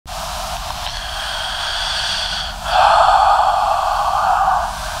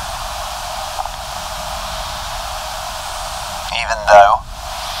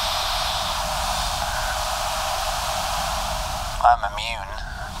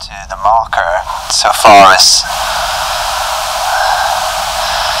to the marker so far as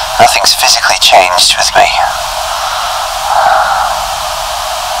nothing's physically changed with me.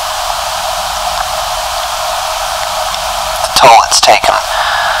 The toll it's taken,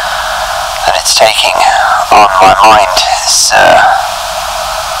 that it's taking on my mind is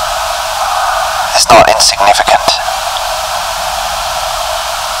not insignificant.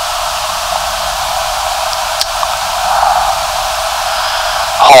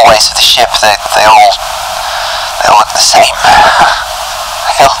 Hallways of the ship, they all look the same.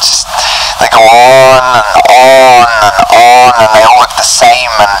 They go on and on and on, and they all look the same,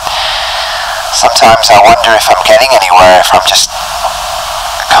 and sometimes I wonder if I'm getting anywhere, if I'm just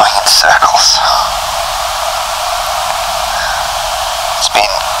going in circles. It's been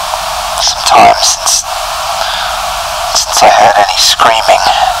some time since I heard any screaming.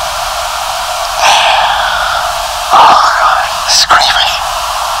 Oh God, screaming.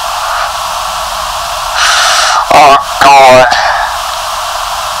 Oh God.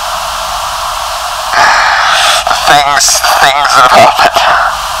 The things that happened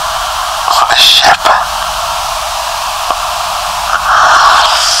on the ship.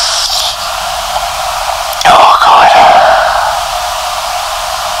 Oh God.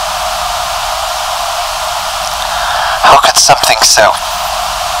 How could something so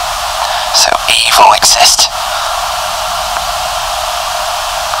evil exist?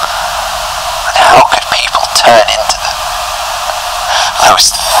 And how could people turn into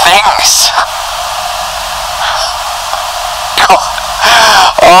those things?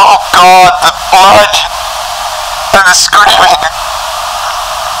 Oh God, the blood and the screaming.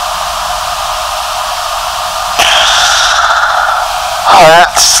 I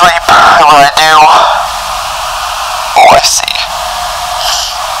don't sleep when I do.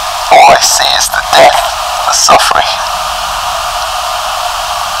 All I see is the death, the suffering.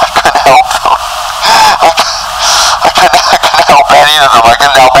 I couldn't help them. I couldn't help any of them. I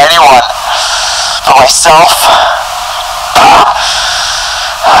couldn't help anyone but myself.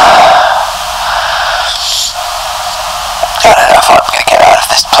 I don't know if I'm going to get out of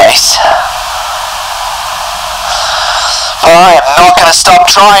this place, but I am not going to stop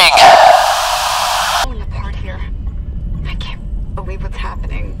trying. Falling apart here. I can't believe what's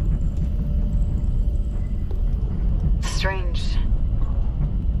happening. Strange.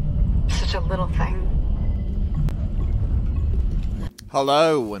 Such a little thing.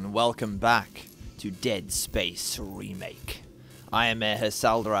 Hello and welcome back to Dead Space Remake. I am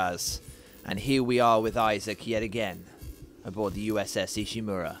Airhersalderaz, and here we are with Isaac yet again, aboard the USS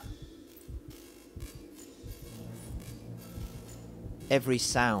ISHIMURA. Every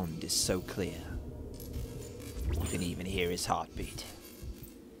sound is so clear. You can even hear his heartbeat.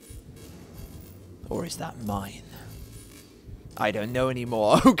 Or is that mine? I don't know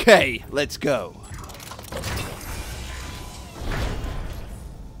anymore. Okay, let's go.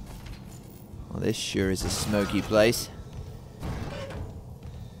 Well, this sure is a smoky place.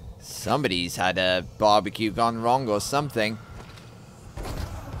 Somebody's had a barbecue gone wrong or something.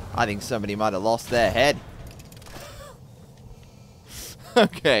 I think somebody might have lost their head.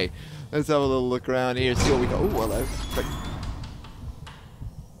 Okay, let's have a little look around here, see what we got. Oh, hello.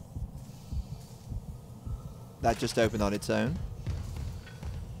 That just opened on its own.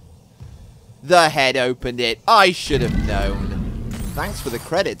 The head opened it. I should have known. Thanks for the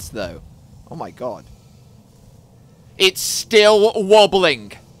credits, though. Oh my God. It's still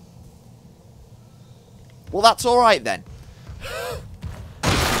wobbling. Well, that's alright then.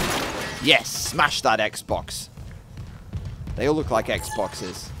 Yes, smash that Xbox. They all look like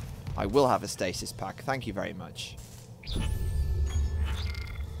Xboxes. I will have a stasis pack. Thank you very much.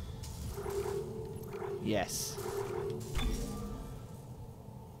 Yes.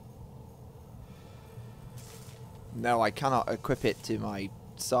 No, I cannot equip it to my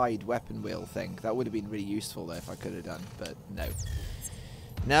side weapon wheel thing. That would have been really useful though if I could have done, but no.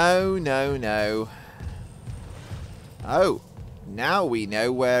 No, no, no. Oh, now we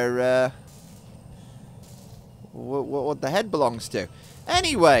know where, what the head belongs to.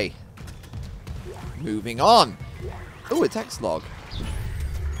 Anyway, moving on. Oh, a text log.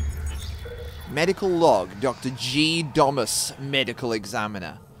 Medical log, Dr. G. Domus, medical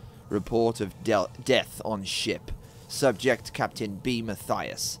examiner. Report of death on ship. Subject, Captain B.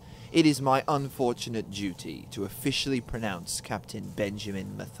 Matthias. It is my unfortunate duty to officially pronounce Captain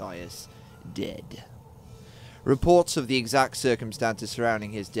Benjamin Matthias dead. Reports of the exact circumstances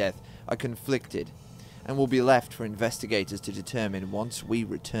surrounding his death are conflicted and will be left for investigators to determine once we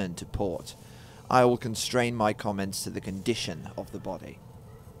return to port. I will constrain my comments to the condition of the body.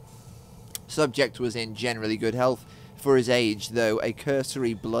 Subject was in generally good health, for his age, though a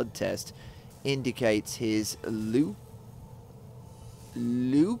cursory blood test indicates his leukocyte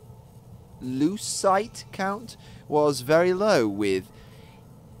count was very low, with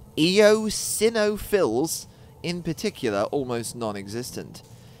eosinophils in particular almost non-existent.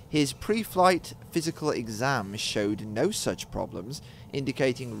 His pre-flight physical exam showed no such problems,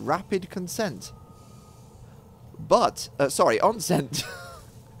 indicating rapid consent. But, onset.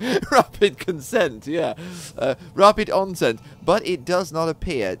 Rapid consent, yeah. Rapid onset. But it does not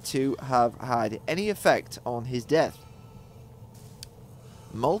appear to have had any effect on his death.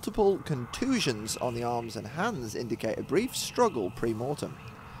 Multiple contusions on the arms and hands indicate a brief struggle pre-mortem.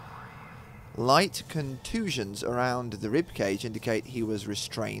 Light contusions around the ribcage indicate he was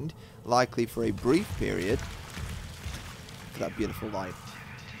restrained, likely for a brief period. That beautiful light.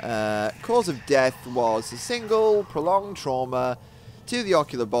 Cause of death was a single, prolonged trauma to the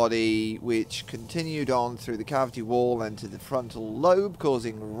ocular body, which continued on through the cavity wall and to the frontal lobe,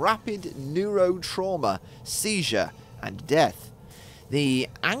 causing rapid neurotrauma, seizure, and death. The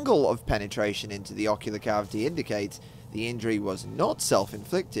angle of penetration into the ocular cavity indicates the injury was not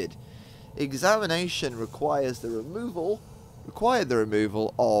self-inflicted. Examination required the removal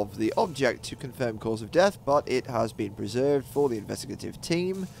of the object to confirm cause of death, but it has been preserved for the investigative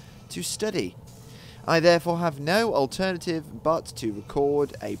team to study. I therefore have no alternative but to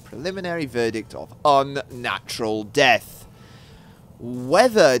record a preliminary verdict of unnatural death.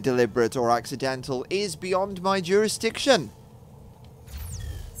 Whether deliberate or accidental is beyond my jurisdiction.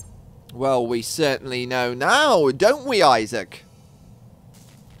 Well, we certainly know now, don't we, Isaac?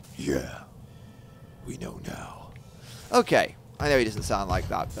 Yeah, we know now. Okay, I know he doesn't sound like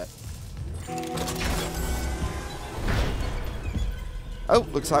that, but... Oh,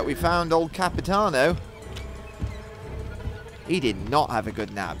 looks like we found old Capitano. He did not have a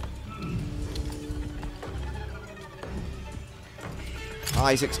good nap.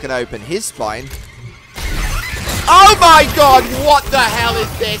 Isaac's gonna open his spine. Oh my god, what the hell is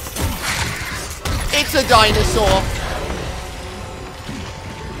this? It's a dinosaur.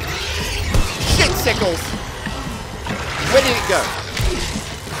 Shit sickles. Where did it go?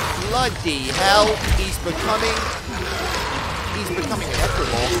 Bloody hell, he's becoming a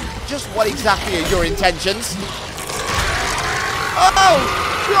necromorph. Just what exactly are your intentions? Oh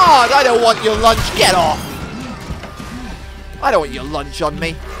god, I don't want your lunch, get off. I don't want your lunch on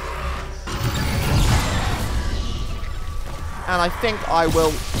me. And I think I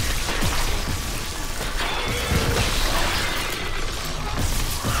will...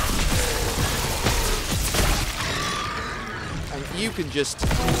 And you can just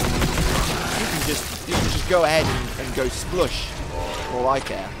go ahead and go splush, for all I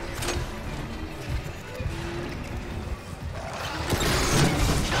care.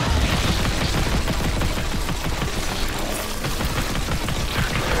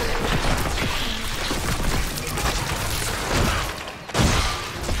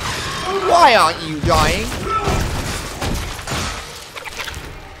 Why aren't you dying?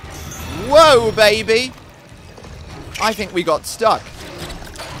 Whoa, baby! I think we got stuck.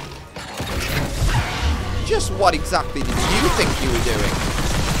 Just what exactly did you think you were doing?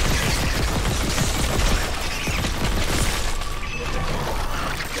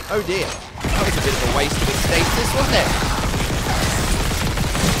 Oh dear. That was a bit of a waste of its stasis, wasn't it?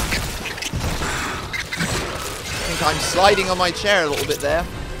 I think I'm sliding on my chair a little bit there.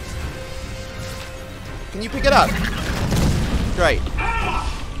 Can you pick it up? Great.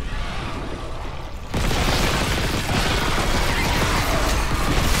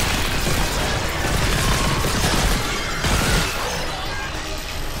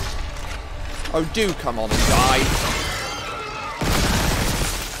 Oh, do come on and die.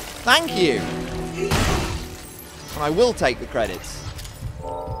 Thank you. And I will take the credits.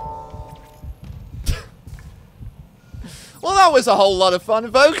 Well, that was a whole lot of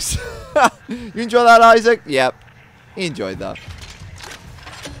fun, folks. You enjoy that, Isaac? Yep. He enjoyed that.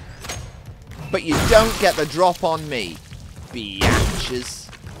 But you don't get the drop on me, biatches.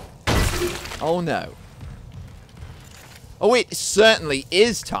 Oh, no. Oh, it certainly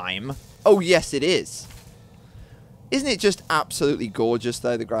is time. Oh, yes, it is. Isn't it just absolutely gorgeous,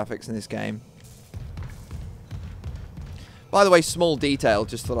 though, the graphics in this game? By the way, small detail,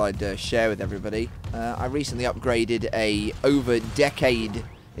 just thought I'd share with everybody. I recently upgraded a over decade,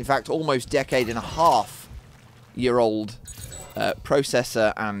 in fact, almost decade and a half year old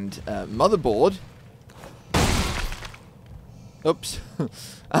processor and motherboard. Oops.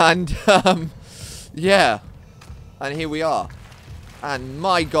 And, yeah. And here we are. And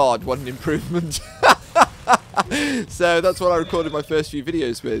my god, what an improvement. So that's what I recorded my first few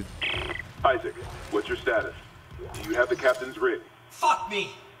videos with. Isaac, what's your status? Do you have the captain's rig? Fuck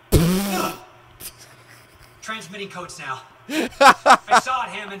me! Ugh. Transmitting codes now. I saw it,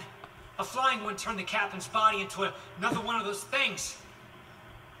 Hammond. A flying one turned the captain's body into another one of those things.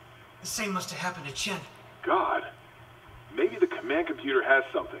 The same must have happened to Chen. God. Maybe the command computer has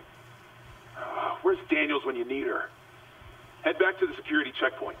something. Where's Daniels when you need her? Head back to the security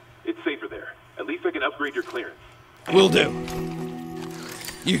checkpoint. It's safer there. At least I can upgrade your clearance. Will do.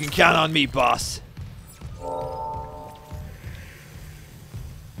 You can count on me, boss.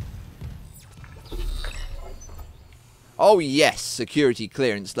 Oh yes, security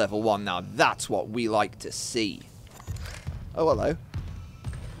clearance level 1. Now that's what we like to see. Oh, hello.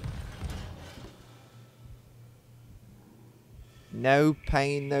 No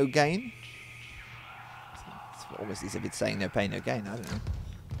pain, no gain? It's almost as if it's saying no pain, no gain. I don't know.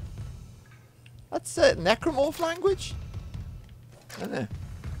 That's necromorph language? I don't know.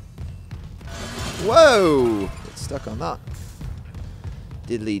 Whoa! Get stuck on that.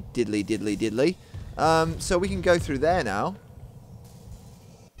 Diddly, diddly, diddly, diddly. So we can go through there now.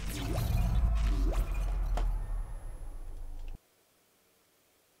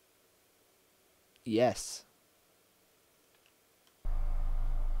 Yes.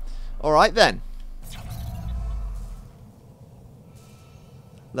 Alright then.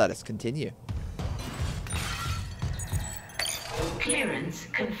 Let us continue. Clearance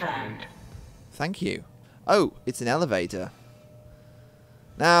confirmed. Thank you. Oh, it's an elevator.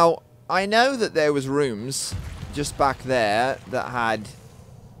 Now, I know that there was rooms just back there that had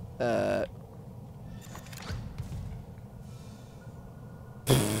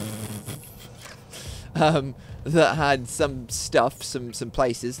that had some stuff, some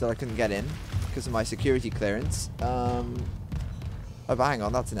places that I couldn't get in because of my security clearance. Oh, but hang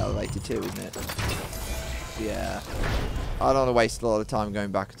on, that's an elevator too, isn't it? Yeah. I don't want to waste a lot of time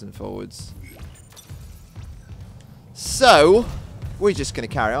going backwards and forwards. So, we're just going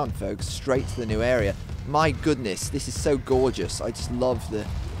to carry on, folks, straight to the new area. My goodness, this is so gorgeous. I just love the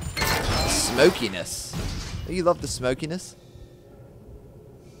smokiness. Do you love the smokiness?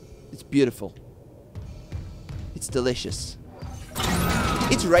 It's beautiful. It's delicious.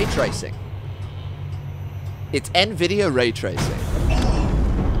 It's ray tracing. It's NVIDIA ray tracing.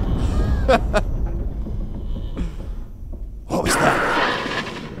 What was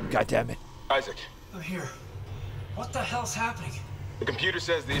that? God damn it. Isaac, I'm here. What the hell's happening? the computer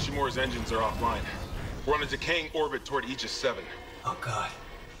says the ISHIMURA's engines are offline. We're on a decaying orbit toward Aegis 7. Oh god.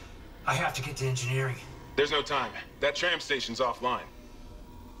 I have to get to engineering. There's no time. That tram station's offline.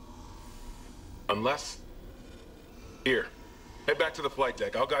 Unless... Here. Head back to the flight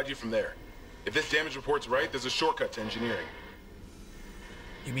deck. I'll guide you from there. If this damage report's right, there's a shortcut to engineering.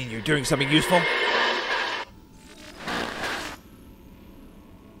 You mean you're doing something useful?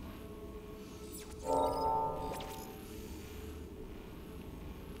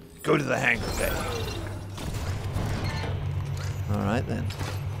 Go to the hangar bay. Alright then.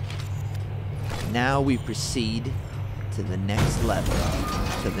 Now we proceed to the next level,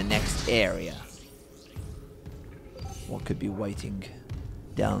 to the next area. What could be waiting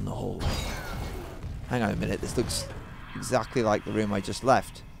down the hallway? Hang on a minute, this looks exactly like the room I just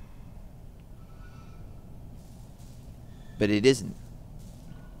left. But it isn't.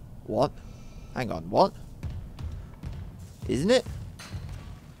 What? Hang on, what? Isn't it?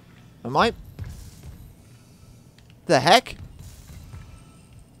 Am I? The heck?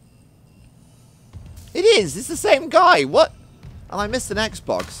 It is! It's the same guy! What? And I missed an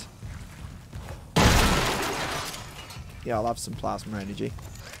Xbox. Yeah, I'll have some plasma energy.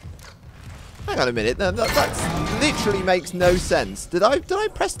 Hang on a minute, that literally makes no sense. Did I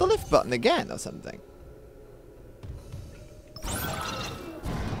press the lift button again or something?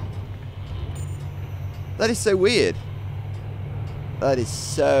 That is so weird. That is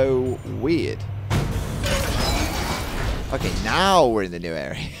so weird. Okay, now we're in the new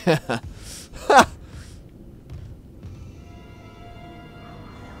area.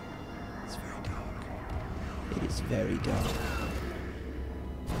 It's very dark. It is very dark.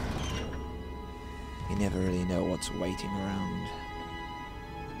 You never really know what's waiting around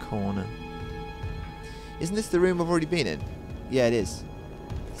the corner. Isn't this the room I've already been in? Yeah, it is.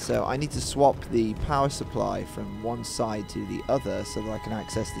 So I need to swap the power supply from one side to the other so that I can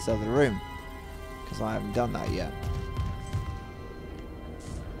access this other room. Because I haven't done that yet.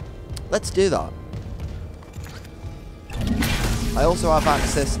 Let's do that. I also have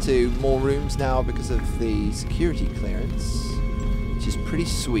access to more rooms now because of the security clearance, which is pretty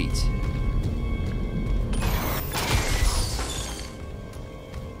sweet.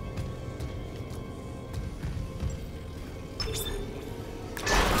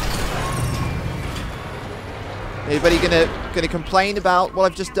 Anybody gonna complain about what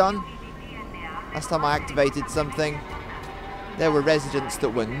I've just done? Last time I activated something, there were residents that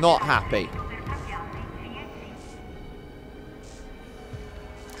were not happy.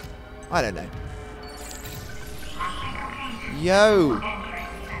 I don't know. Yo!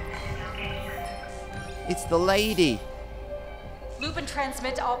 It's the lady. Loop and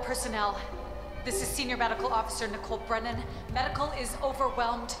transmit to all personnel. This is Senior Medical Officer Nicole Brennan. Medical is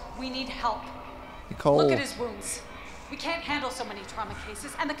overwhelmed. We need help. Nicole. Look at his wounds. We can't handle so many trauma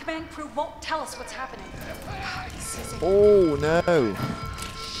cases, and the command crew won't tell us what's happening. Oh, no.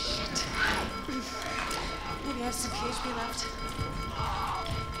 Shit. Maybe I have some PHP left.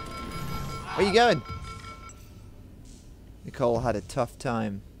 Where are you going? Nicole had a tough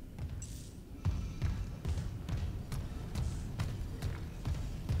time.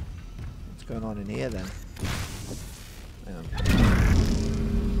 What's going on in here then? Hang on.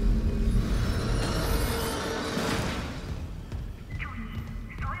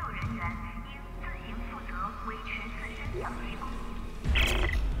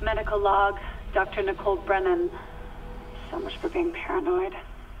 Medical log, Dr. Nicole Brennan. So much for being paranoid.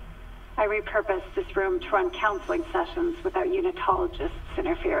 I repurposed this room to run counseling sessions without unitologists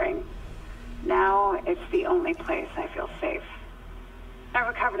interfering. Now it's the only place I feel safe. I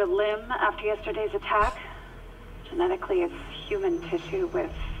recovered a limb after yesterday's attack. Genetically, it's human tissue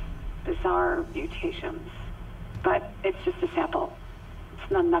with bizarre mutations. But it's just a sample.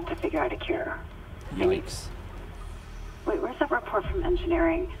 It's not enough to figure out a cure. Yikes. Wait, where's that report from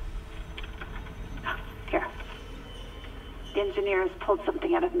engineering? Here. The engineers pulled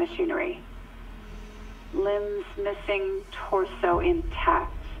something out of machinery. Limbs missing, torso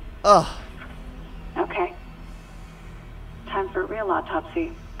intact. Ugh. Okay. Time for a real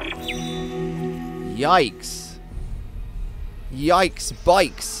autopsy. Yikes. Yikes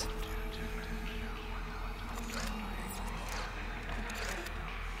bikes.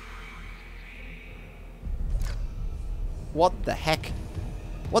 What the heck?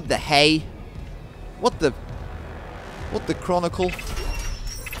 What the hey? What the chronicle?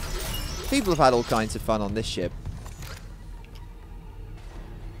 People have had all kinds of fun on this ship.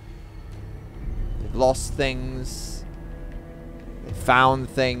 They've lost things. They've found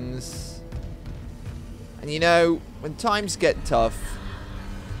things. And you know, when times get tough,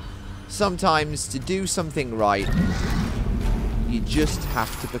 sometimes to do something right, you just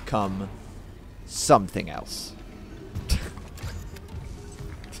have to become something else.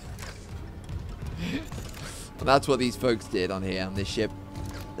 And that's what these folks did on here, on this ship.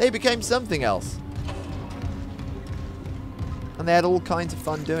 They became something else. And they had all kinds of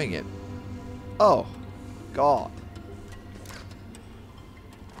fun doing it. Oh, God.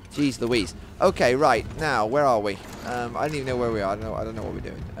 Jeez Louise. Okay, right. Now, where are we? I don't even know where we are. I don't know what we're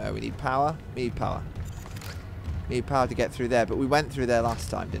doing. We need power. We need power. We need power to get through there. But we went through there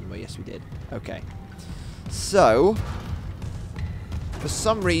last time, didn't we? Yes, we did. Okay. So, for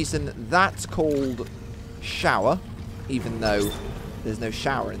some reason, that's called shower, even though there's no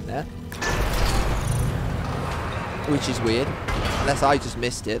shower in there, which is weird, unless I just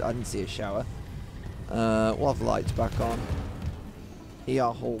missed it. I didn't see a shower. We'll have the lights back on.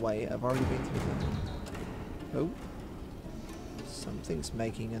 ER hallway. I've already been through that. Oh, something's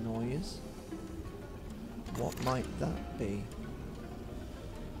making a noise. What might that be?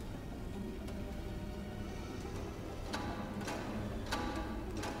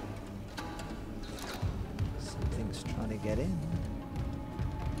 Trying to get in.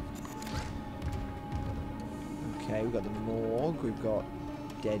 Okay, we've got the morgue, we've got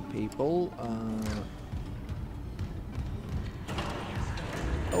dead people.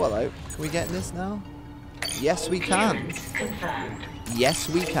 Oh, hello. Can we get in this now? Yes, we can. Yes,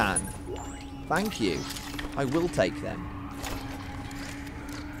 we can. Thank you. I will take them.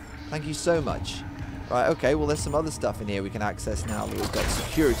 Thank you so much. Right, okay, well, there's some other stuff in here we can access now. We've got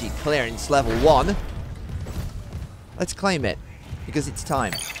security clearance level 1. Let's claim it, because it's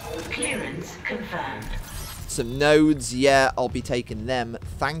time. Clearance confirmed. Some nodes, yeah, I'll be taking them.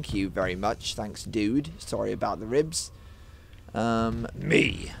 Thank you very much. Thanks, dude. Sorry about the ribs.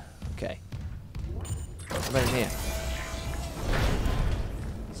 Me. Okay. What about in here?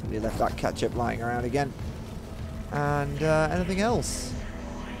 Somebody left that ketchup lying around again. And, anything else?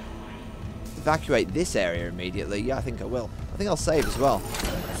 Evacuate this area immediately. Yeah, I think I will. I think I'll save as well.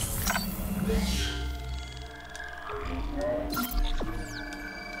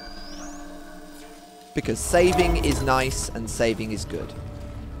 Because saving is nice and saving is good.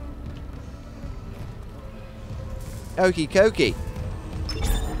 Okie dokie.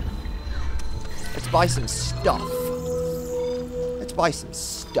 Let's buy some stuff. Let's buy some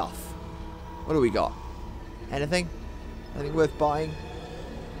stuff. What do we got? Anything? Anything worth buying?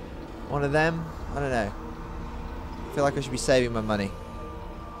 One of them? I don't know. I feel like I should be saving my money.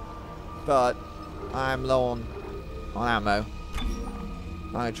 But I'm low on ammo.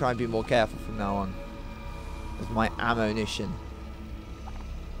 I'm going to try and be more careful from now on with my ammunition.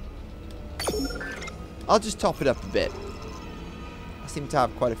 I'll just top it up a bit. I seem to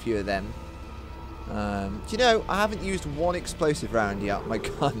have quite a few of them. Do you know, I haven't used one explosive round yet on my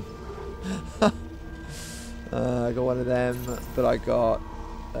gun. I got one of them, but I got...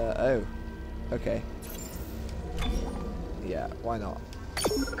 oh, okay. Yeah, why not?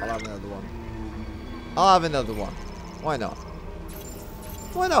 I'll have another one. I'll have another one. Why not?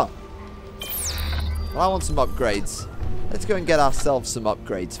 Why not? Well, I want some upgrades. Let's go and get ourselves some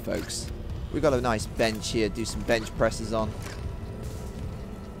upgrades, folks. We've got a nice bench here. Do some bench presses on.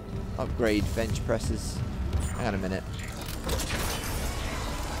 Upgrade bench presses. Hang on a minute.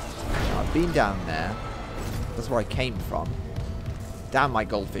 I've been down there. That's where I came from. Damn my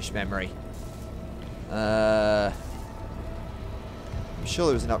goldfish memory. I'm sure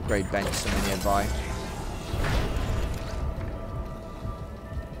there was an upgrade bench somewhere nearby.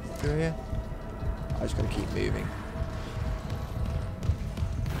 Through here? I just gotta keep moving.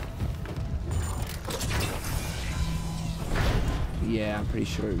 Yeah, I'm pretty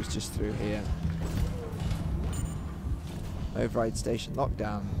sure it was just through here. Override station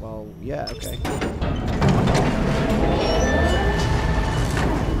lockdown. Well, yeah, okay.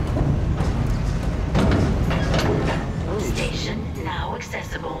 Station now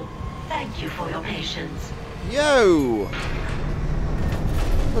accessible. Thank you for your patience. Yo!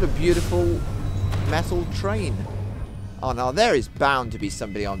 What a beautiful metal train. Oh, now there is bound to be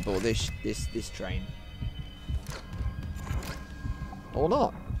somebody on board this train. Or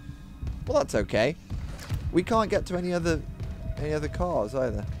not. Well, that's okay. We can't get to any other cars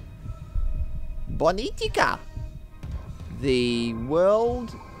either. Bonitica. The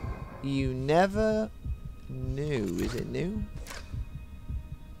world you never knew. Is it new?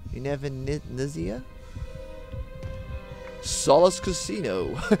 You never Nizia? Solace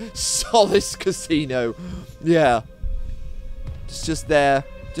Casino. Solace Casino. Yeah. It's just there.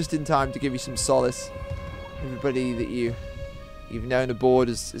 Just in time to give you some solace. Everybody that you've known aboard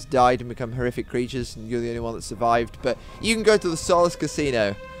has died and become horrific creatures, and you're the only one that survived. But you can go to the Solace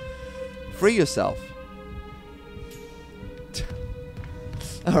Casino. Free yourself.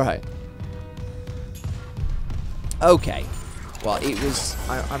 Alright. Okay. Well, it was...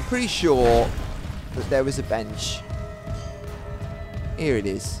 I'm pretty sure that there was a bench. Here it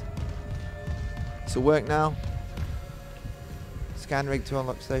is. This will work now. Scan rig to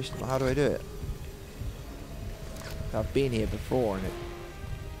unlock station. Well, how do I do it? I've been here before and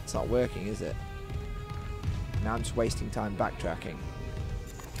it's not working, is it? Now I'm just wasting time backtracking.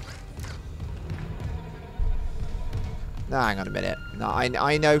 No, hang on a minute. No,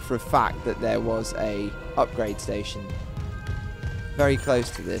 I know for a fact that there was a upgrade station very close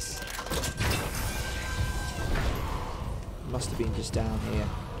to this. Must have been just down here.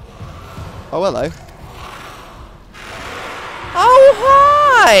 Oh, hello. Oh,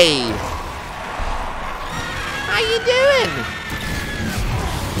 hi! How you doing?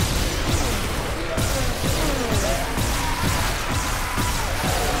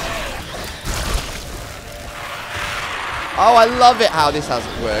 Oh, I love it how this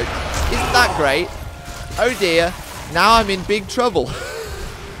hasn't worked. Isn't that great? Oh dear. Now I'm in big trouble.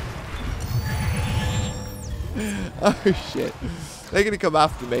 Oh shit. They're gonna come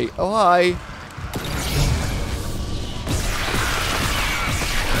after me. Oh hi.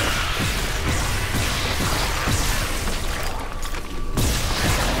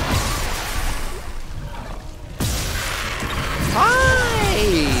 Hi!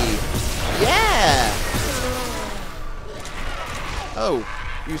 Yeah! Oh,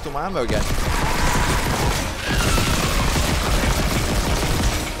 used all my ammo again.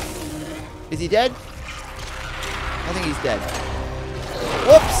 Is he dead? I think he's dead.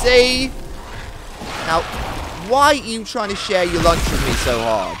 Whoopsie! Now, why are you trying to share your lunch with me so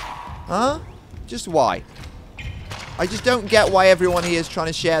hard? Huh? Just why? I just don't get why everyone here is trying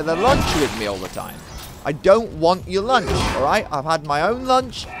to share their lunch with me all the time. I don't want your lunch, alright? I've had my own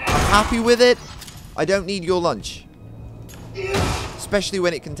lunch. I'm happy with it. I don't need your lunch. Especially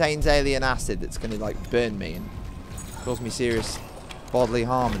when it contains alien acid that's going to, like, burn me and cause me serious bodily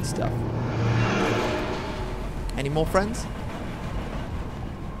harm and stuff. Any more friends?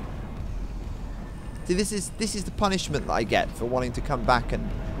 See, this is the punishment that I get for wanting to come back and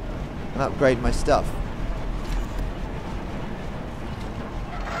upgrade my stuff.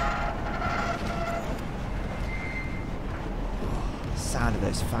 Sound of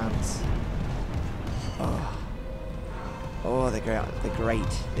those fans. Oh. Oh, they're great. They're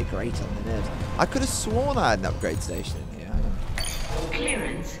great. They're great on the nerves. I could have sworn I had an upgrade station in here. Hang on.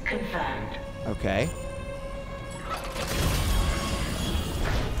 Clearance confirmed. Okay.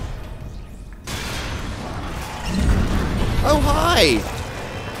 Oh, hi!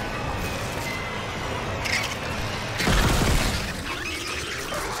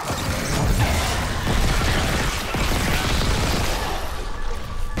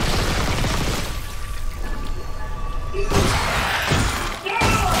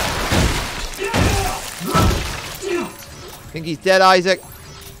 Think he's dead, Isaac?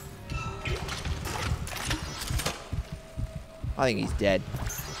 I think he's dead.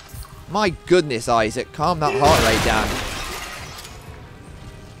 My goodness, Isaac. Calm that heart rate down.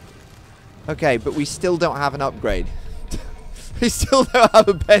 Okay, but we still don't have an upgrade. We still don't have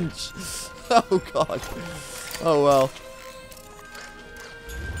a bench. Oh, God. Oh, well.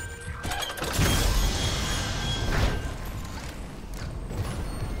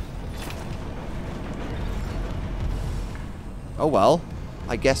 Oh, well.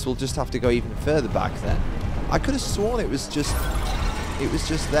 I guess we'll just have to go even further back then. I could have sworn it was just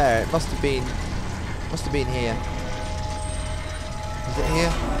there. It must have been here. Is it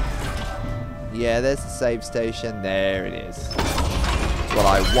here? Yeah, there's the save station. There it is. That's what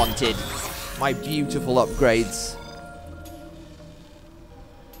I wanted. My beautiful upgrades.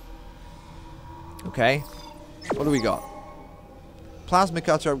 Okay. What do we got? Plasma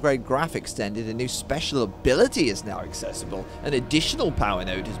cutter upgrade graph extended. A new special ability is now accessible. An additional power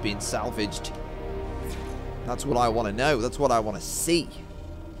node has been salvaged. That's what I want to know. That's what I want to see.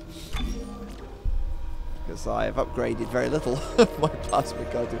 Because I have upgraded very little of my plasma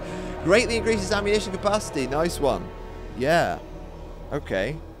cutter. Greatly increases ammunition capacity. Nice one. Yeah.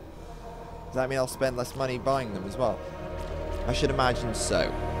 Okay. Does that mean I'll spend less money buying them as well? I should imagine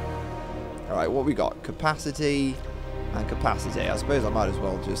so. Alright, what we got? Capacity and capacity. I suppose I might as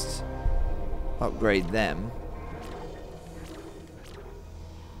well just upgrade them.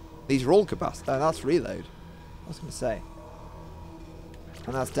 These are all capacity. Oh, that's reload. I was going to say.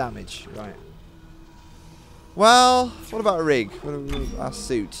 And that's damage. Right. Well, what about a rig? What about our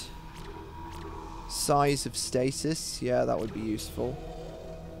suit? Size of stasis. Yeah, that would be useful.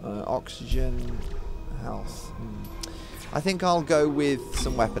 Oxygen. Health. I think I'll go with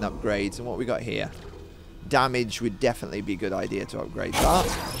some weapon upgrades. And what we got here? Damage would definitely be a good idea to upgrade that.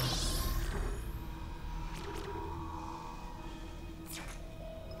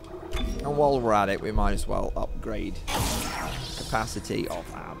 And while we're at it, we might as well upgrade capacity of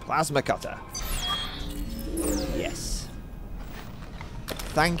our plasma cutter. Yes.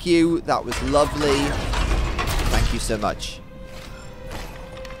 Thank you. That was lovely. Thank you so much.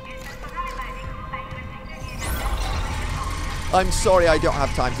 I'm sorry I don't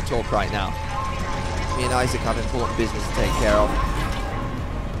have time to talk right now. Me and Isaac have important business to take care of.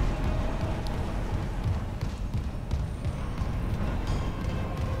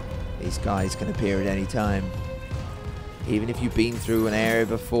 These guys can appear at any time. Even if you've been through an area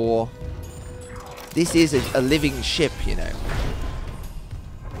before. This is a living ship, you know.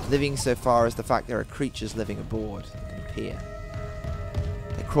 Living so far as the fact there are creatures living aboard that can appear.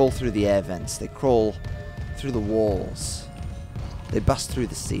 They crawl through the air vents. They crawl through the walls. They bust through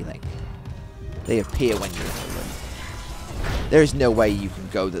the ceiling. They appear when you're in the room. There is no way you can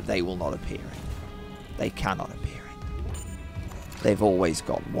go that they will not appear in. They cannot appear in. They've always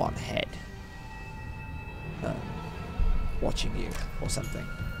got one head. Watching you or something.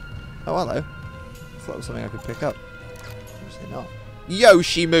 Oh, hello. I thought it was something I could pick up. Obviously not. Yo,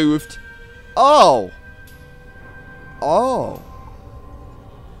 she moved. Oh. Oh.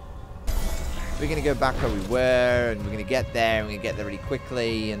 We're going to go back where we were, and we're going to get there, and we're going to get there really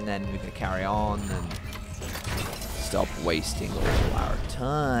quickly, and then we're going to carry on and stop wasting all our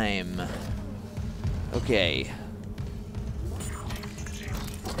time. Okay.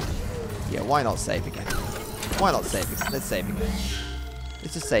 Yeah, why not save again? Why not save again? Let's save again.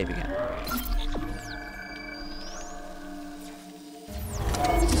 Let's just save again.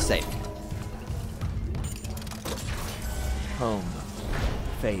 Just save again. Home.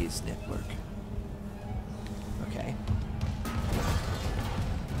 Phase network. Okay.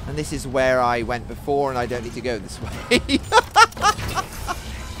 And this is where I went before, and I don't need to go this way.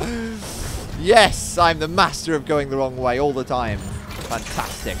 Yes, I'm the master of going the wrong way all the time.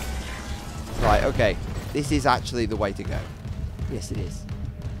 Fantastic. Right, okay. This is actually the way to go. Yes, it is.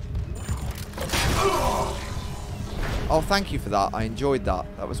 Oh, thank you for that. I enjoyed that.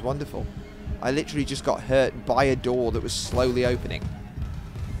 That was wonderful. I literally just got hurt by a door that was slowly opening.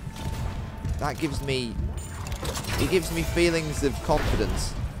 That gives me... It gives me feelings of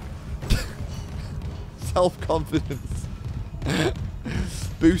confidence. Self-confidence.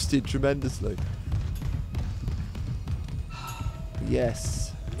 Boosted tremendously.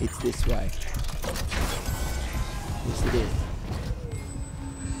 Yes, it's this way. Yes, it is.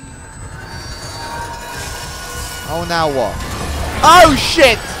 Oh, now what? Oh,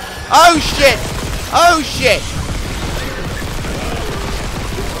 shit! Oh, shit! Oh, shit!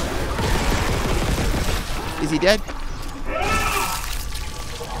 Is he dead?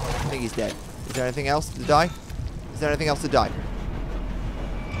 I think he's dead. Is there anything else to die? Is there anything else to die?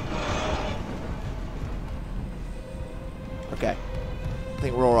 Okay. I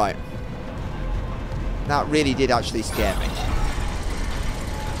think we're alright. That really did actually scare me.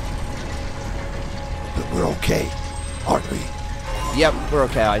 But we're okay, aren't we? Yep, we're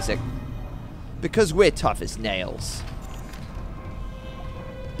okay, Isaac. Because we're tough as nails.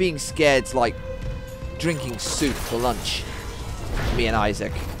 Being scared's like drinking soup for lunch. Me and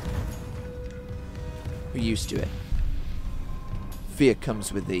Isaac. We're used to it. Fear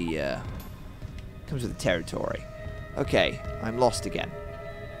comes with the territory. Okay, I'm lost again.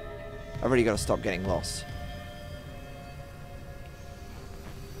 I've really got to stop getting lost.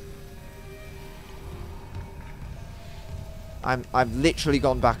 I've literally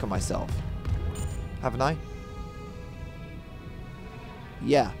gone back on myself. Haven't I?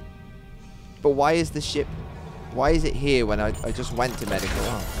 Yeah. But why is the ship... Why is it here when I just went to medical?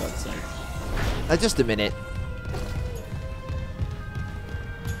 Oh, for God's sake. Now, just a minute.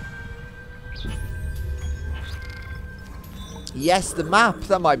 Yes, the map.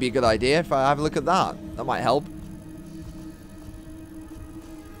 That might be a good idea if I have a look at that. That might help.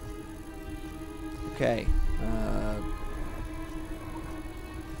 Okay.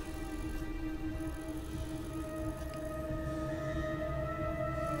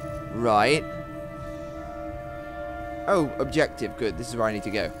 Right. Oh, objective. Good. This is where I need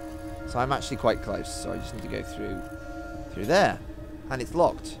to go. So I'm actually quite close. So I just need to go through there. And it's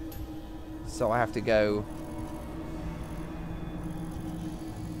locked. So I have to go...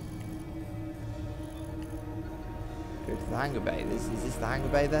 Go to the hangar bay. Is this the hangar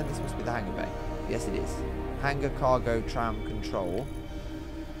bay then? This must be the hangar bay. Yes, it is. Hangar cargo tram control.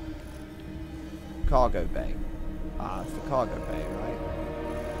 Cargo bay. Ah, it's the cargo bay, right?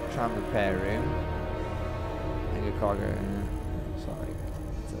 Tram repair room. Hangar cargo. Sorry.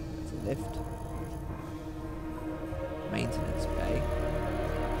 It's a lift. Maintenance bay.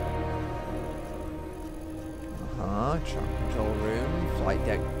 Tram control room. Flight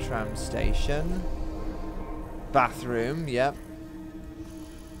deck tram station. Bathroom, yep.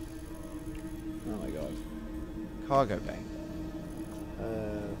 Oh my god. Cargo bay.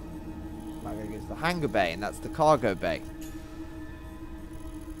 I'm going to go to the hangar bay, and that's the cargo bay.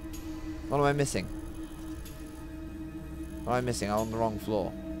 What am I missing? What am I missing? I'm on the wrong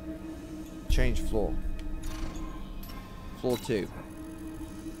floor. Change floor. Floor 2.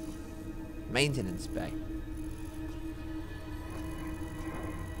 Maintenance bay.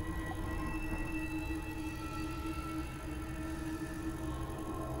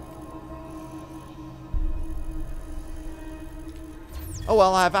 Oh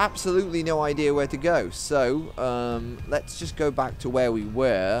well, I have absolutely no idea where to go. So, let's just go back to where we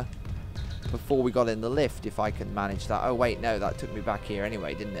were before we got in the lift, if I can manage that. Oh wait, no, that took me back here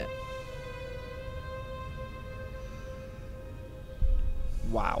anyway, didn't it?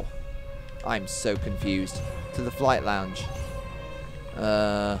 Wow. I'm so confused. To the flight lounge.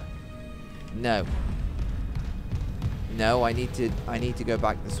 No. No, I need to go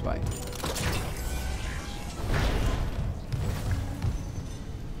back this way.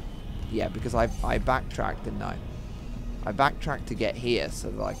 Yeah, because I backtracked, didn't I? I backtracked to get here so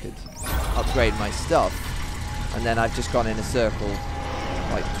that I could upgrade my stuff. And then I've just gone in a circle,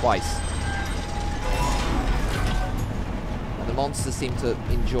 like, twice. And the monsters seem to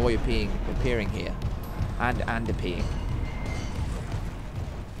enjoy appearing here. And appearing.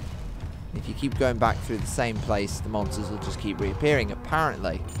 If you keep going back through the same place, the monsters will just keep reappearing,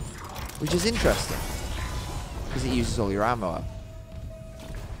 apparently. Which is interesting. Because it uses all your ammo up.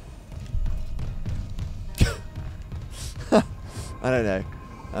 I don't know.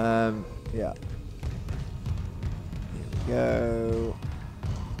 Yeah. Here we go.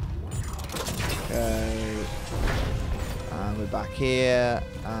 Okay. And we're back here.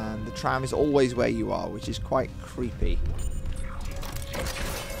 And the tram is always where you are, which is quite creepy.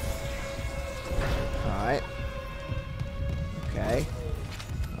 Alright. Okay.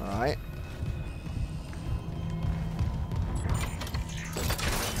 Alright.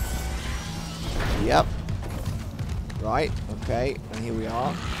 Yep. Right, okay, and here we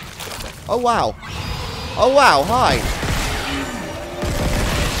are. Oh wow! Oh wow, hi!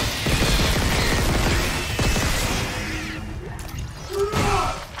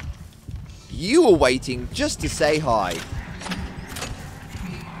 You were waiting just to say hi.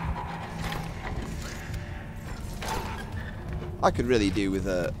 I could really do with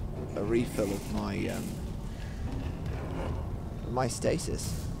a refill of my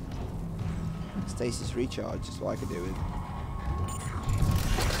stasis. Stasis recharge is what I could do with.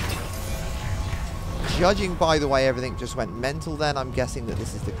 Judging by the way everything just went mental then, I'm guessing that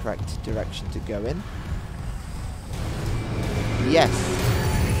this is the correct direction to go in. Yes.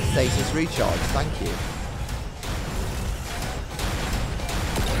 Stasis recharge, thank you.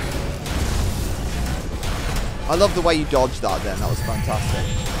 I love the way you dodged that then, that was fantastic.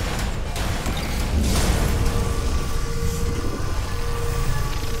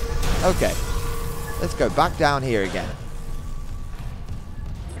 Okay, let's go back down here again.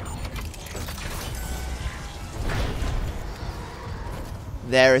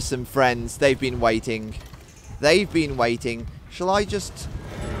 There are some friends, they've been waiting. They've been waiting. Shall I just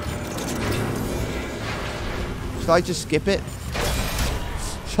skip it?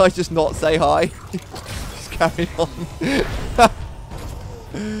 Shall I just not say hi? Carry on.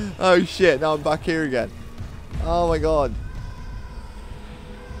 Oh shit, now I'm back here again. Oh my god.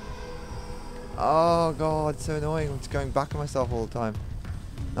 Oh god, it's so annoying. I'm just going back on myself all the time.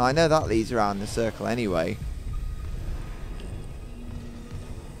 Now I know that leads around the circle anyway.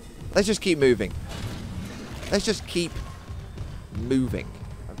 Let's just keep moving. Let's just keep moving.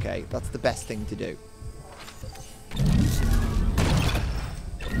 Okay, that's the best thing to do.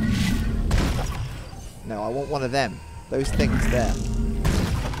 No, I want one of them. Those things there.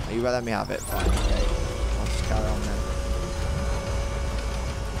 Are you letting me have it? Fine, okay. I'll just carry on then.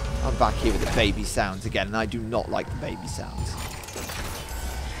 I'm back here with the baby sounds again, and I do not like the baby sounds.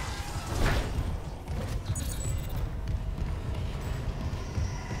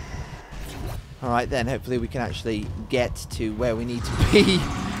 Alright then, hopefully we can actually get to where we need to be.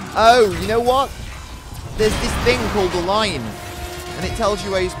 Oh, you know what? There's this thing called a line, and it tells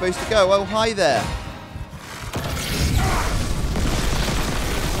you where you're supposed to go. Oh, hi there.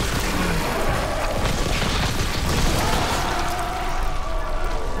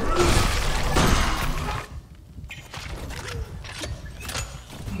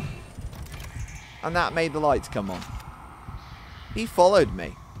 And that made the lights come on. He followed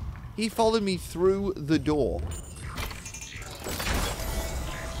me. He followed me through the door.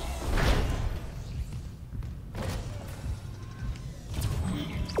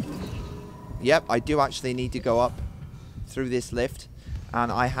 Yep, I do actually need to go up through this lift.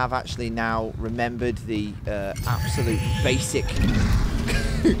 And I have actually now remembered the absolute basic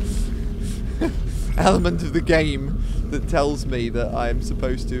element of the game that tells me that I am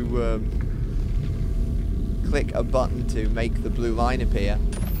supposed to click a button to make the blue line appear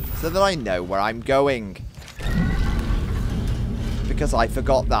so that I know where I'm going. Because I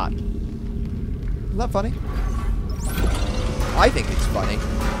forgot that. Isn't that funny? I think it's funny.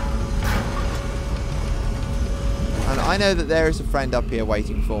 And I know that there is a friend up here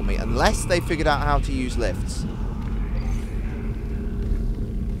waiting for me, unless they figured out how to use lifts.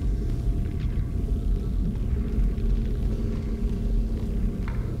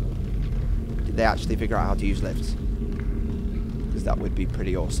 Did they actually figure out how to use lifts? Because that would be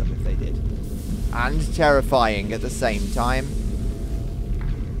pretty awesome if they did. And terrifying at the same time.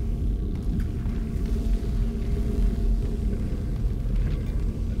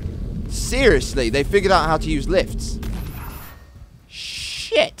 Seriously, they figured out how to use lifts.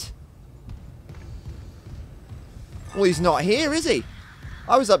 Shit. Well, he's not here, is he?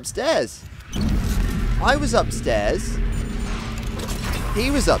 I was upstairs. I was upstairs.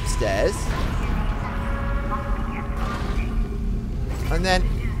 He was upstairs. And then...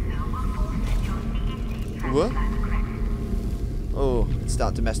 What? Oh, it's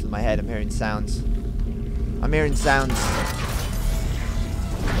starting to mess with my head. I'm hearing sounds. I'm hearing sounds.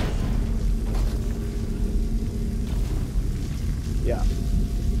 Yeah.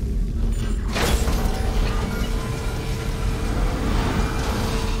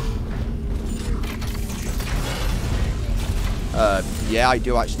 Yeah, I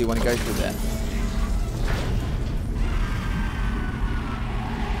do actually want to go through there.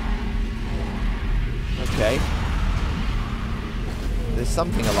 Okay. There's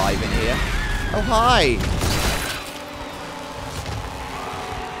something alive in here. Oh, hi!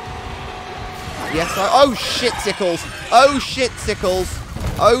 Yes, oh, shit, Sickles! Oh, shit, Sickles!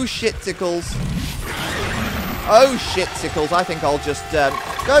 Oh, shit, Sickles! Oh, shit, Sickles! I think I'll just,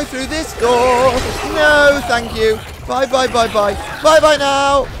 go through this door! No, thank you! Bye, bye, bye, bye! Bye, bye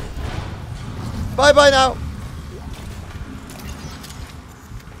now! Bye, bye now!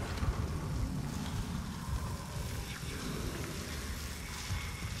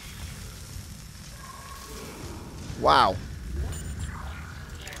 Wow.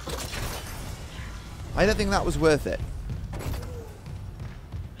 I don't think that was worth it.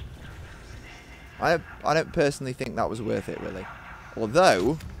 I don't personally think that was worth it, really.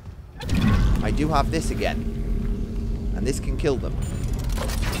 Although, I do have this again. And this can kill them.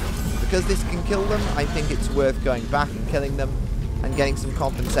 Because this can kill them, I think it's worth going back and killing them and getting some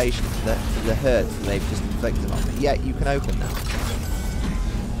compensation for the hurt that they've just inflicted on me. Yeah, you can open now.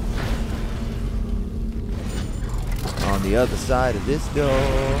 On the other side of this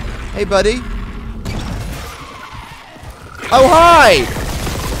door. Hey, buddy. Oh, hi!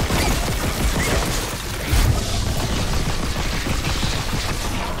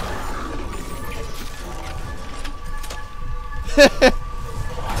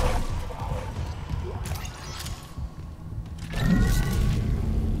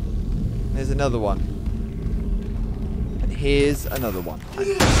 There's another one. And here's another one.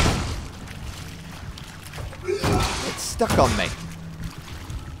 It's stuck on me.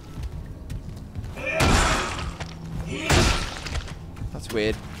 That's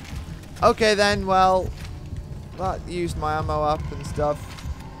weird. Okay then, well, that used my ammo up and stuff.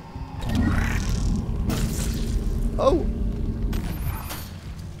 Oh!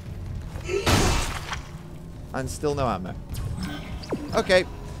 And still no ammo. Okay,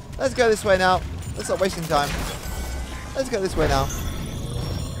 let's go this way now. Let's not wasting time. Let's go this way now.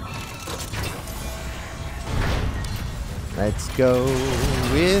 Let's go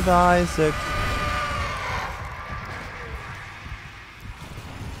with Isaac.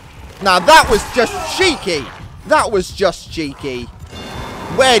 Now that was just cheeky. That was just cheeky.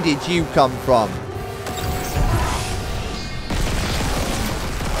 Where did you come from?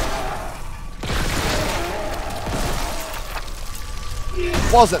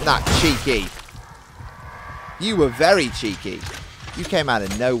 Wasn't that cheeky? You were very cheeky. You came out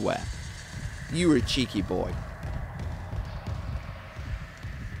of nowhere. You were a cheeky boy.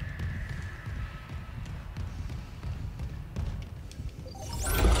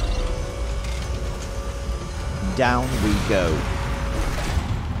 Down we go.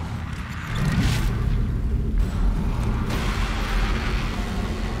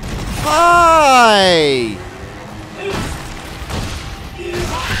 Hi!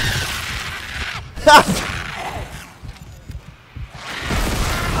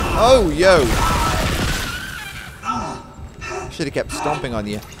 Oh, yo. Should have kept stomping on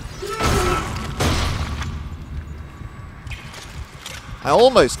you. I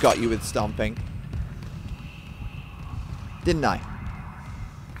almost got you with stomping. Didn't I?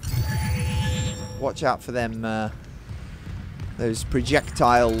 Watch out for them, those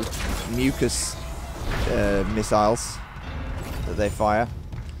projectile mucus missiles that they fire.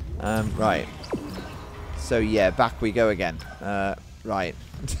 Right. So yeah, back we go again. Right.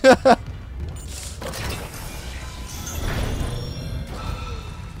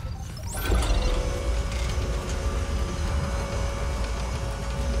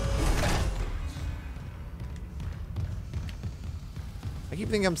 I keep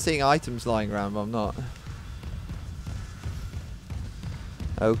thinking I'm seeing items lying around, but I'm not.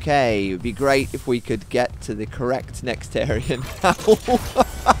 Okay, it would be great if we could get to the correct next area now.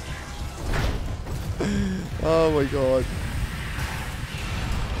 Oh my god.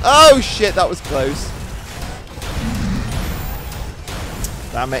 Oh shit, that was close.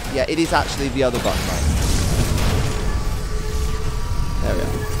 Damn it. Yeah, it is actually the other button. Right? There we are.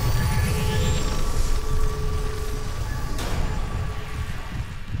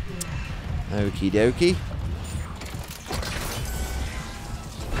 Okie dokie.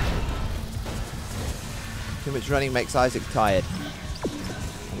 Too much running makes Isaac tired.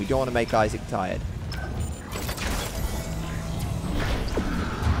 We don't want to make Isaac tired.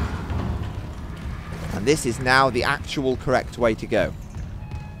 And this is now the actual correct way to go.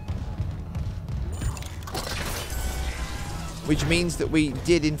 Which means that we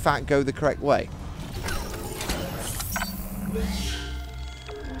did in fact go the correct way.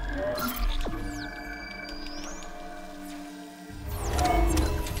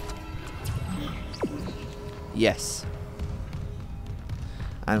 Yes.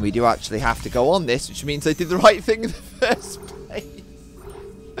 And we do actually have to go on this, which means I did the right thing in the first place.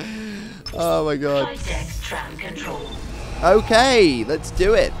 Oh my god. Okay, let's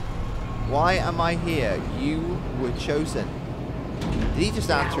do it. Why am I here? You were chosen. Did he just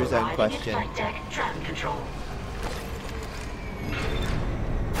answer his own question? I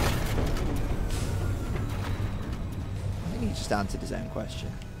think he just answered his own question.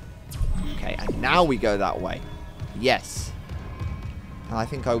 Okay, and now we go that way. Yes. And I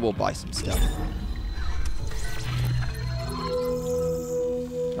think I will buy some stuff.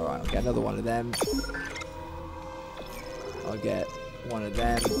 Alright, I'll get another one of them. I'll get one of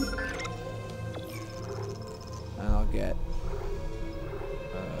them. And I'll get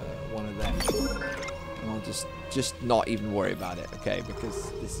one of them. And I'll just not even worry about it, okay?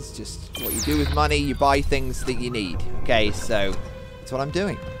 Because this is just what you do with money. You buy things that you need, okay? So that's what I'm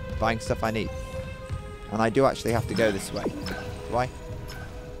doing. Buying stuff I need. And I do actually have to go this way. Do I?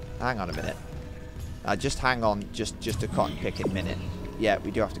 Hang on a minute. Just hang on just a cotton picking minute. Yeah,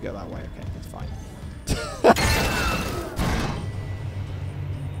 we do have to go that way. Okay, that's fine.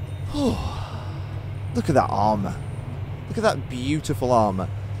 Look at that armor. Look at that beautiful armor.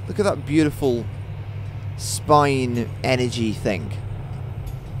 Look at that beautiful spine energy thing.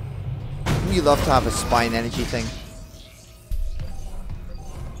 Wouldn't you love to have a spine energy thing?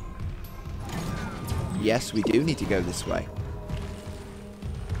 Yes, we do need to go this way.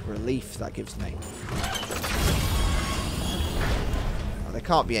 Relief that gives me. Oh, there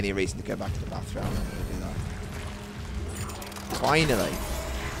can't be any reason to go back to the bathroom. I'm not going to do that. Finally.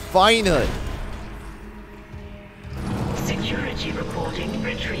 Finally! Security reporting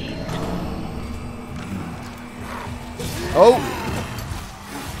retrieved. Oh!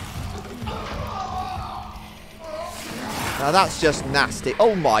 Now that's just nasty.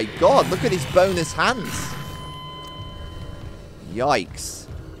 Oh my god, look at his bonus hands. Yikes.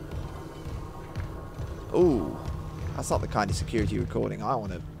 Ooh. That's not the kind of security recording I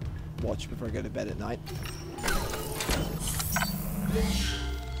want to watch before I go to bed at night.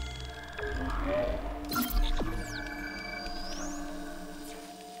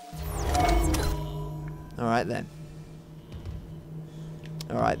 Alright then.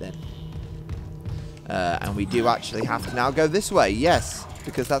 Alright then. And we do actually have to now go this way. Yes,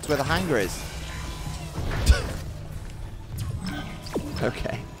 because that's where the hangar is.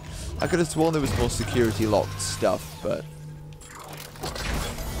 Okay. I could have sworn there was more security locked stuff, but...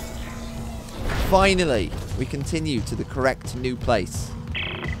 Finally, we continue to the correct new place.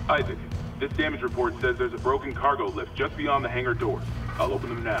 Isaac, this damage report says there's a broken cargo lift just beyond the hangar doors. I'll open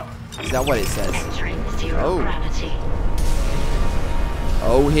them now. Is that what it says? Entering zero gravity.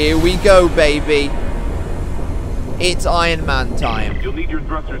 Oh, here we go, baby. It's Iron Man time. You'll need your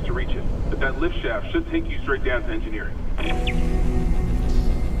thrusters to reach it, but that lift shaft should take you straight down to engineering.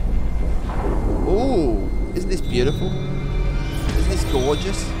 Ooh, isn't this beautiful? Isn't this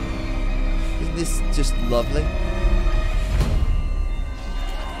gorgeous? Isn't this just lovely?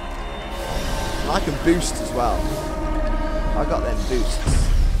 I can boost as well. I got them boosts.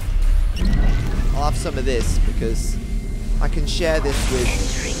 I'll have some of this because I can share this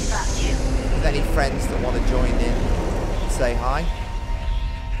with any friends that want to join in and say hi.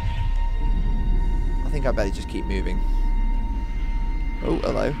 I think I better just keep moving. Oh,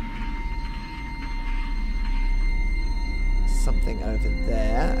 hello. Something over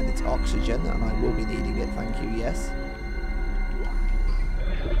there, and it's oxygen, and I will be needing it, thank you, yes.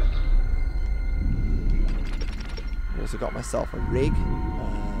 I've also got myself a rig,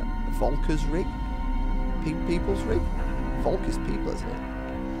 Volker's rig, People's rig? Volk is people, isn't it?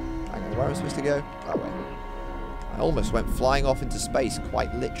 Hang on, where am I supposed to go? That way. I almost went flying off into space,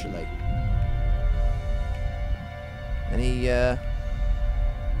 quite literally. Any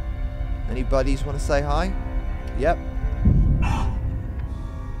buddies want to say hi? Yep.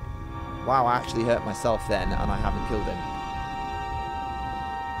 Wow, I actually hurt myself then, and I haven't killed him.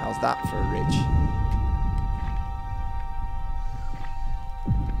 How's that for a ridge?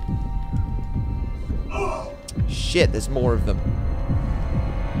 Shit, there's more of them.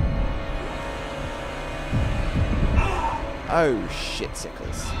 Oh, shit,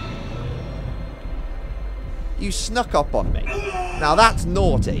 sickles. You snuck up on me. Now that's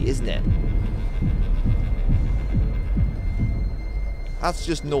naughty, isn't it? That's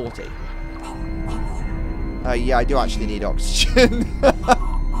just naughty. Yeah, I do actually need oxygen.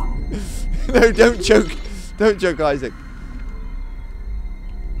 No, don't joke. Don't joke, Isaac.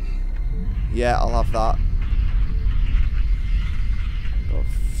 Yeah, I'll have that. Oh,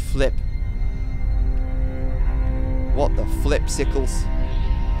 flip. What the flip, sickles?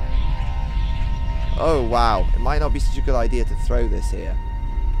 Oh, wow. It might not be such a good idea to throw this here.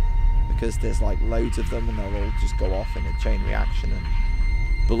 Because there's like loads of them and they'll all just go off in a chain reaction and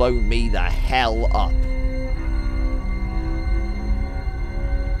blow me the hell up.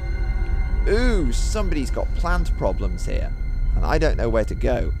 Ooh, somebody's got plant problems here. And I don't know where to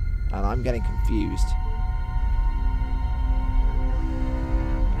go. And I'm getting confused.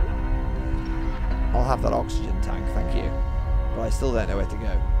 I'll have that oxygen tank, thank you. But I still don't know where to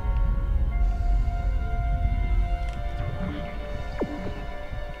go.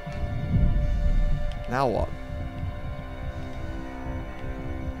 Now what?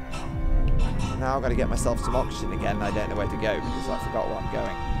 Now I've got to get myself some oxygen again, and I don't know where to go because I forgot where I'm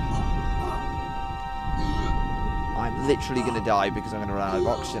going. I'm literally going to die because I'm going to run out of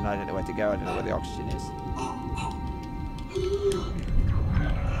oxygen. I don't know where to go. I don't know where the oxygen is.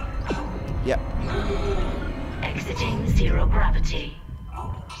 Yep. Exiting zero gravity.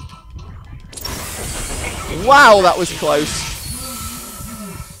 Wow, that was close.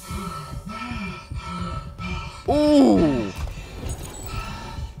 Ooh.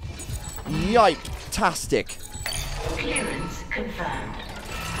 Yipe-tastic. Clearance confirmed.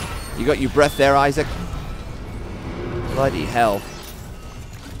 You got your breath there, Isaac? Bloody hell.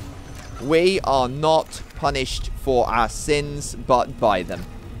 We are not punished for our sins, but by them.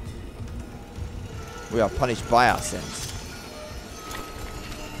 We are punished by our sins.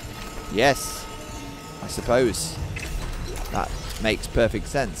 Yes, I suppose. That makes perfect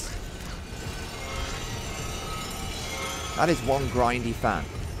sense. That is one grindy fan.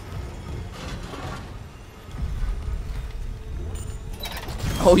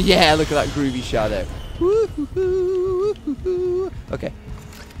 Oh yeah, look at that groovy shadow. Okay.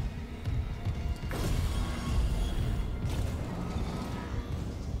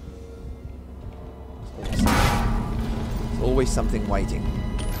 There's always something waiting.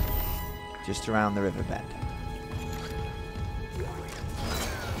 Just around the riverbed.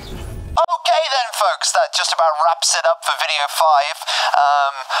 Okay then, folks, that just about wraps it up for video 5.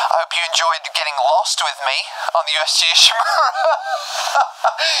 I hope you enjoyed getting lost with me on the USG ISHIMURA.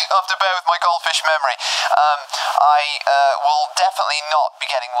 You'll have to bear with my goldfish memory. I will definitely not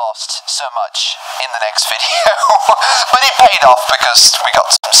be getting lost so much in the next video. But it paid off because we got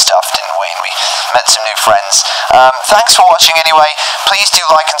some stuff, didn't we? And we met some new friends. Thanks for watching anyway. Please do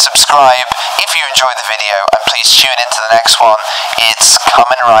like and subscribe if you enjoyed the video, and please tune into the next one. It's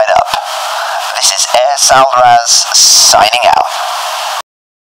coming right up. This is Airhersalderaz signing out.